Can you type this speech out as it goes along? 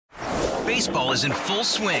Baseball is in full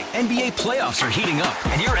swing. NBA playoffs are heating up,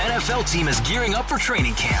 and your NFL team is gearing up for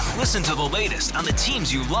training camp. Listen to the latest on the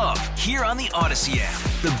teams you love here on the Odyssey app.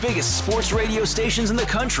 The biggest sports radio stations in the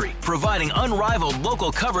country, providing unrivaled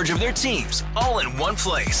local coverage of their teams, all in one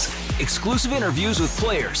place. Exclusive interviews with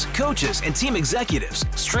players, coaches, and team executives,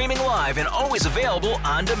 streaming live and always available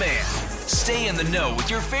on demand. Stay in the know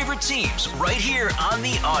with your favorite teams right here on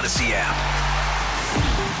the Odyssey app.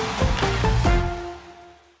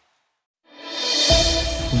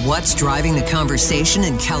 What's driving the conversation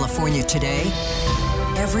in California today?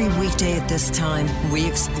 Every weekday at this time, we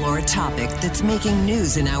explore a topic that's making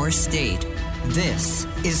news in our state. This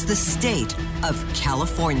is the State of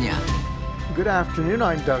California. Good afternoon.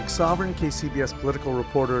 I'm Doug Sovern, KCBS political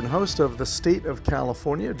reporter and host of The State of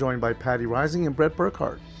California, joined by Patti Reising and Bret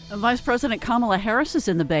Burkhart. Vice President Kamala Harris is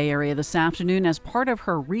in the Bay Area this afternoon as part of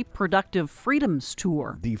her Reproductive Freedoms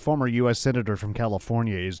Tour. The former U.S. Senator from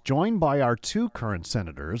California is joined by our two current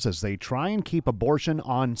senators as they try and keep abortion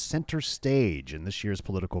on center stage in this year's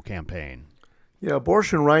political campaign. Yeah,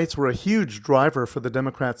 abortion rights were a huge driver for the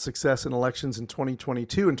Democrats' success in elections in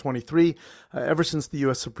 2022 and 23, ever since the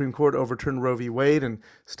U.S. Supreme Court overturned Roe v. Wade and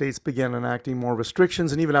states began enacting more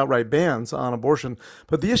restrictions and even outright bans on abortion.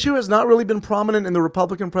 But the issue has not really been prominent in the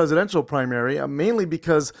Republican presidential primary, mainly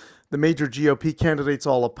because the major GOP candidates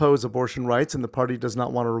all oppose abortion rights, and the party does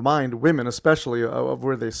not want to remind women, especially, of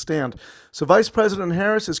where they stand. So Vice President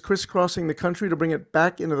Harris is crisscrossing the country to bring it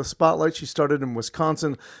back into the spotlight. She started in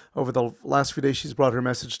Wisconsin. Over the last few days, she's brought her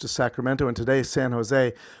message to Sacramento and today San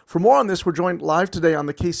Jose. For more on this, we're joined live today on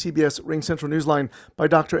the KCBS Ring Central Newsline by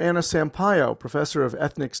Dr. Anna Sampaio, professor of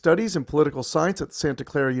ethnic studies and political science at Santa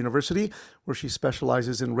Clara University, where she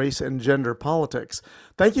specializes in race and gender politics.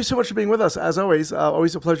 Thank you so much for being with us. As always,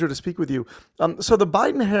 always a pleasure to speak with you. So the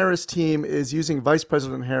Biden-Harris team is using Vice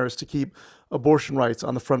President Harris to keep abortion rights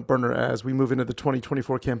on the front burner as we move into the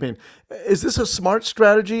 2024 campaign. Is this a smart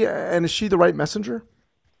strategy, and is she the right messenger?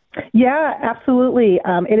 Yeah, absolutely.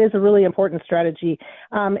 It is a really important strategy.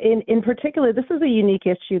 In particular, this is a unique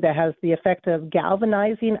issue that has the effect of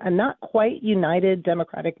galvanizing a not quite united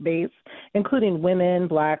Democratic base, including women,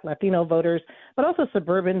 Black, Latino voters, but also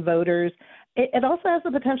suburban voters. It also has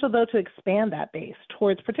the potential, though, to expand that base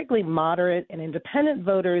towards particularly moderate and independent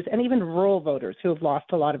voters and even rural voters who have lost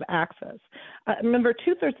a lot of access. Remember,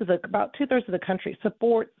 about two-thirds of the country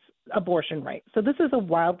supports abortion rights. So this is a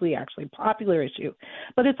wildly actually popular issue.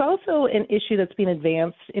 But it's also an issue that's been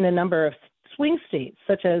advanced in a number of swing states,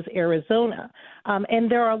 such as Arizona.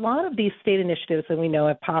 And there are a lot of these state initiatives that we know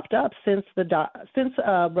have popped up since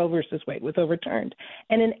Roe versus Wade was overturned.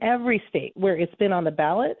 And in every state where it's been on the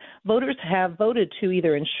ballot, voters have voted to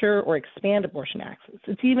either ensure or expand abortion access.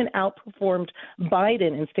 It's even outperformed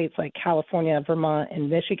Biden in states like California, Vermont, and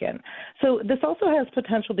Michigan. So this also has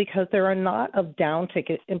potential because there are not of down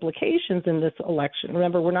ticket implications in this election.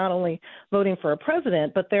 Remember, we're not only voting for a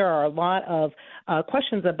president, but there are a lot of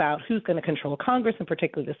questions about who's going to control Congress, and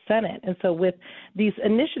particularly the Senate. And so with these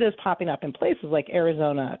initiatives popping up in places like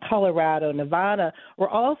Arizona, Colorado, Nevada, we're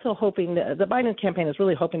also hoping the Biden campaign is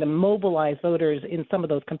really hoping to mobilize voters in some of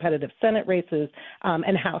those competitive Senate races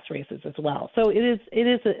and House races as well. So it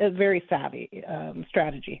is a very savvy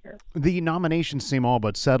strategy here. The nominations seem all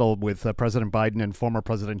but settled, with President Biden and former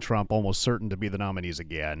President Trump almost certain to be the nominees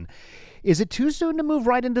again. Is it too soon to move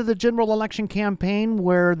right into the general election campaign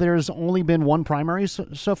where there's only been one primary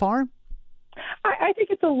so far? I think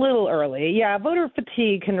it's a little early. Yeah, voter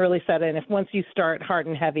fatigue can really set in if once you start hard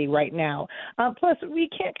and heavy right now. Plus, we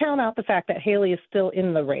can't count out the fact that Haley is still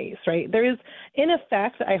in the race, right? There is, in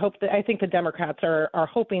effect, I think the Democrats are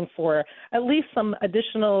hoping for at least some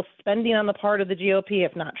additional spending on the part of the GOP,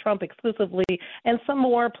 if not Trump exclusively, and some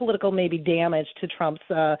more political maybe damage to Trump's,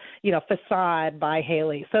 facade by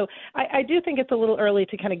Haley. So I do think it's a little early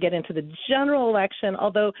to kind of get into the general election,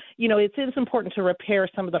 although, it is important to repair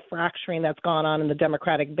some of the fracturing that's gone on in the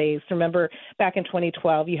Democratic base. Remember, back in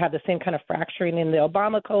 2012, you had the same kind of fracturing in the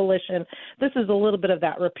Obama coalition. This is a little bit of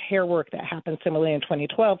that repair work that happened similarly in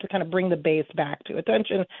 2012 to kind of bring the base back to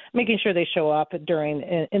attention, making sure they show up in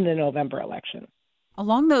the November election.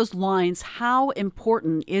 Along those lines, how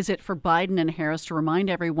important is it for Biden and Harris to remind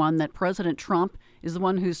everyone that President Trump is the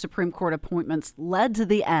one whose Supreme Court appointments led to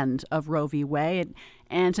the end of Roe v. Wade,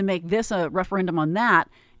 and to make this a referendum on that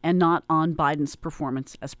and not on Biden's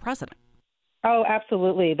performance as president? Oh,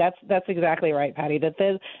 absolutely. That's exactly right, Patty. That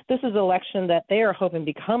this is an election that they are hoping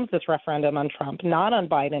becomes this referendum on Trump, not on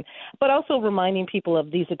Biden, but also reminding people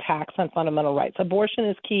of these attacks on fundamental rights. Abortion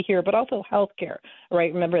is key here, but also health care,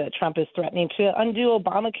 right? Remember that Trump is threatening to undo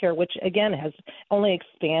Obamacare, which, again, has only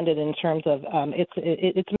expanded in terms of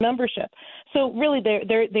its membership. So really,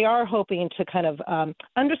 they are hoping to kind of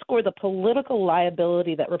underscore the political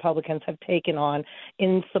liability that Republicans have taken on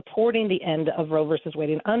in supporting the end of Roe versus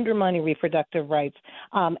Wade and undermining reproductive rights,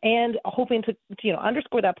 and hoping to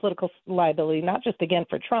underscore that political liability, not just again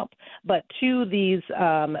for Trump, but to these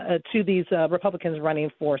Republicans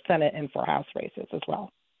running for Senate and for House races as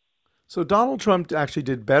well. So Donald Trump actually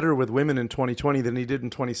did better with women in 2020 than he did in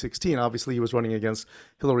 2016. Obviously, he was running against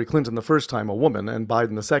Hillary Clinton the first time, a woman, and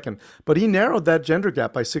Biden the second. But he narrowed that gender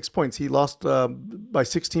gap by 6 points. He lost by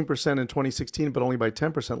 16% in 2016, but only by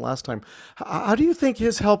 10% last time. How do you think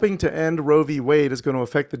his helping to end Roe v. Wade is going to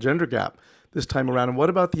affect the gender gap this time around? And what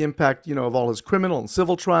about the impact, of all his criminal and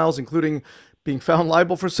civil trials, including being found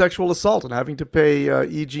liable for sexual assault and having to pay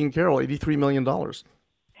E. Jean Carroll $83 million?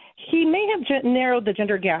 He may have narrowed the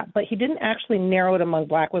gender gap, but he didn't actually narrow it among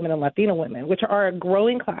Black women and Latino women, which are a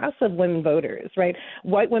growing class of women voters, right?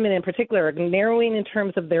 White women in particular are narrowing in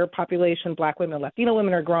terms of their population. Black women and Latino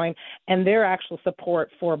women are growing, and their actual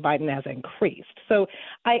support for Biden has increased. So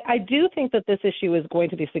I do think that this issue is going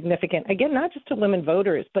to be significant, again, not just to women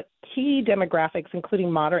voters, but key demographics,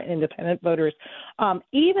 including moderate and independent voters,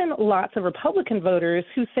 even lots of Republican voters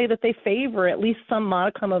who say that they favor at least some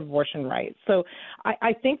modicum of abortion rights. So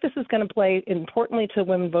I think this is going to play importantly to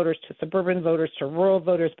women voters, to suburban voters, to rural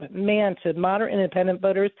voters, but man, to moderate and independent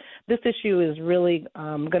voters, this issue is really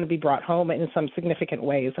going to be brought home in some significant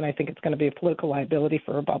ways, and I think it's going to be a political liability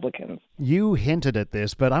for Republicans. You hinted at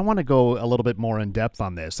this, but I want to go a little bit more in depth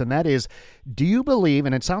on this, and that is, do you believe,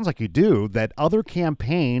 and it sounds like you do, that other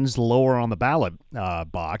campaigns lower on the ballot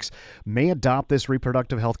box may adopt this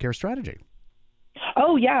reproductive health care strategy?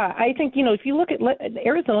 Oh, yeah. I think, if you look at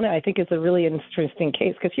Arizona, I think is a really interesting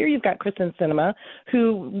case because here you've got Kristen Sinema,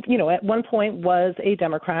 who, at one point was a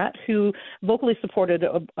Democrat who vocally supported,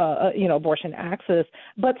 abortion access,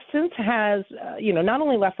 but since has, not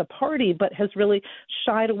only left the party, but has really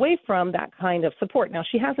shied away from that kind of support. Now,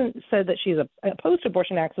 she hasn't said that she's opposed to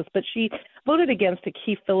abortion access, but she voted against a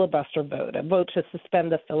key filibuster vote, a vote to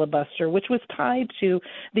suspend the filibuster, which was tied to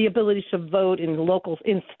the ability to vote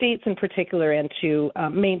in states in particular and to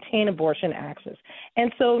maintain abortion access.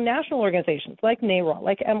 And so national organizations like NARAL,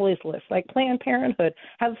 like Emily's List, like Planned Parenthood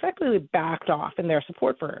have effectively backed off in their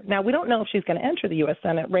support for her. Now, we don't know if she's going to enter the U.S.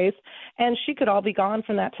 Senate race, and she could all be gone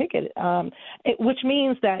from that ticket, which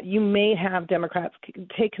means that you may have Democrats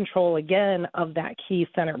take control again of that key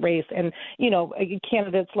Senate race. And,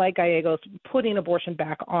 candidates like Gallegos putting abortion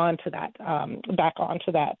back into that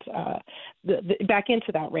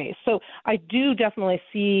race. So I do definitely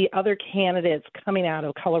see other candidates coming out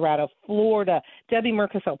of Colorado, Florida. Debbie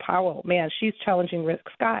Murkis-Powell, man, she's challenging Rick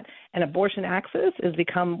Scott, and abortion access has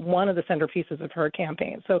become one of the centerpieces of her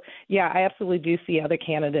campaign. So, yeah, I absolutely do see other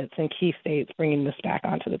candidates in key states bringing this back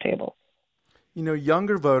onto the table.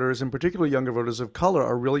 Younger voters, in particular younger voters of color,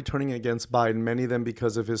 are really turning against Biden, many of them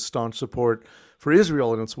because of his staunch support for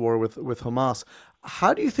Israel in its war with Hamas.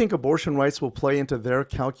 How do you think abortion rights will play into their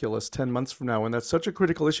calculus 10 months from now? And that's such a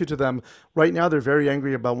critical issue to them. Right now, they're very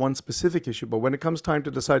angry about one specific issue. But when it comes time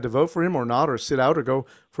to decide to vote for him or not, or sit out or go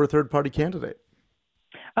for a third-party candidate?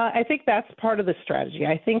 I think that's part of the strategy.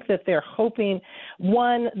 I think that they're hoping,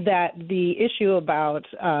 one, that the issue about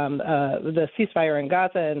the ceasefire in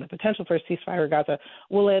Gaza and the potential for a ceasefire in Gaza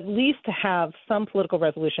will at least have some political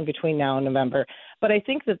resolution between now and November. But I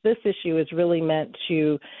think that this issue is really meant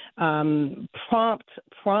to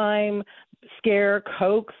prime, scare,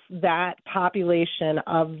 coax that population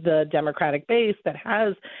of the Democratic base that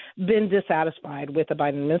has been dissatisfied with the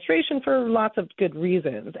Biden administration for lots of good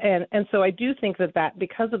reasons. And so I do think that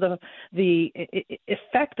because of the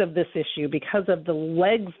effect of this issue, because of the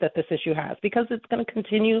legs that this issue has, because it's going to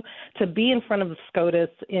continue to be in front of the SCOTUS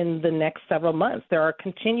in the next several months, there are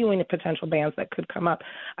continuing potential bans that could come up.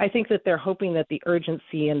 I think that they're hoping that the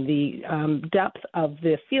urgency and the depth of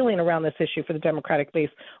the feeling around this issue for the Democratic base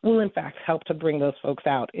will in fact help to bring those folks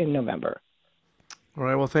out in November. All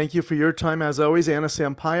right. Well, thank you for your time, as always. Anna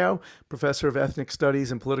Sampaio, professor of ethnic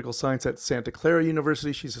studies and political science at Santa Clara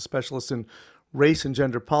University. She's a specialist in race and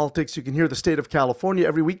gender politics. You can hear The State of California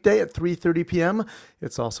every weekday at 3:30 p.m.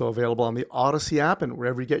 It's also available on the Odyssey app and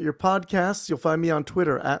wherever you get your podcasts. You'll find me on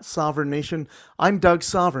Twitter at Sovern Nation. I'm Doug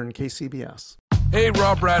Sovern, KCBS. Hey,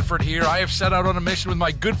 Rob Bradford here. I have set out on a mission with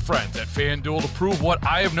my good friends at FanDuel to prove what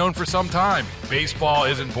I have known for some time. Baseball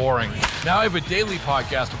isn't boring. Now I have a daily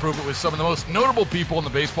podcast to prove it with some of the most notable people in the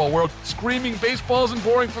baseball world, screaming baseball isn't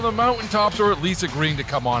boring from the mountaintops, or at least agreeing to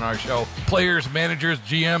come on our show. Players, managers,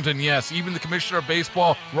 GMs, and yes, even the commissioner of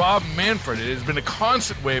baseball, Rob Manfred. It has been a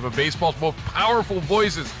constant wave of baseball's most powerful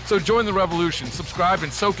voices. So join the revolution. Subscribe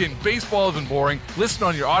and soak in Baseball Isn't Boring. Listen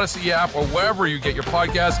on your Odyssey app or wherever you get your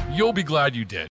podcasts. You'll be glad you did.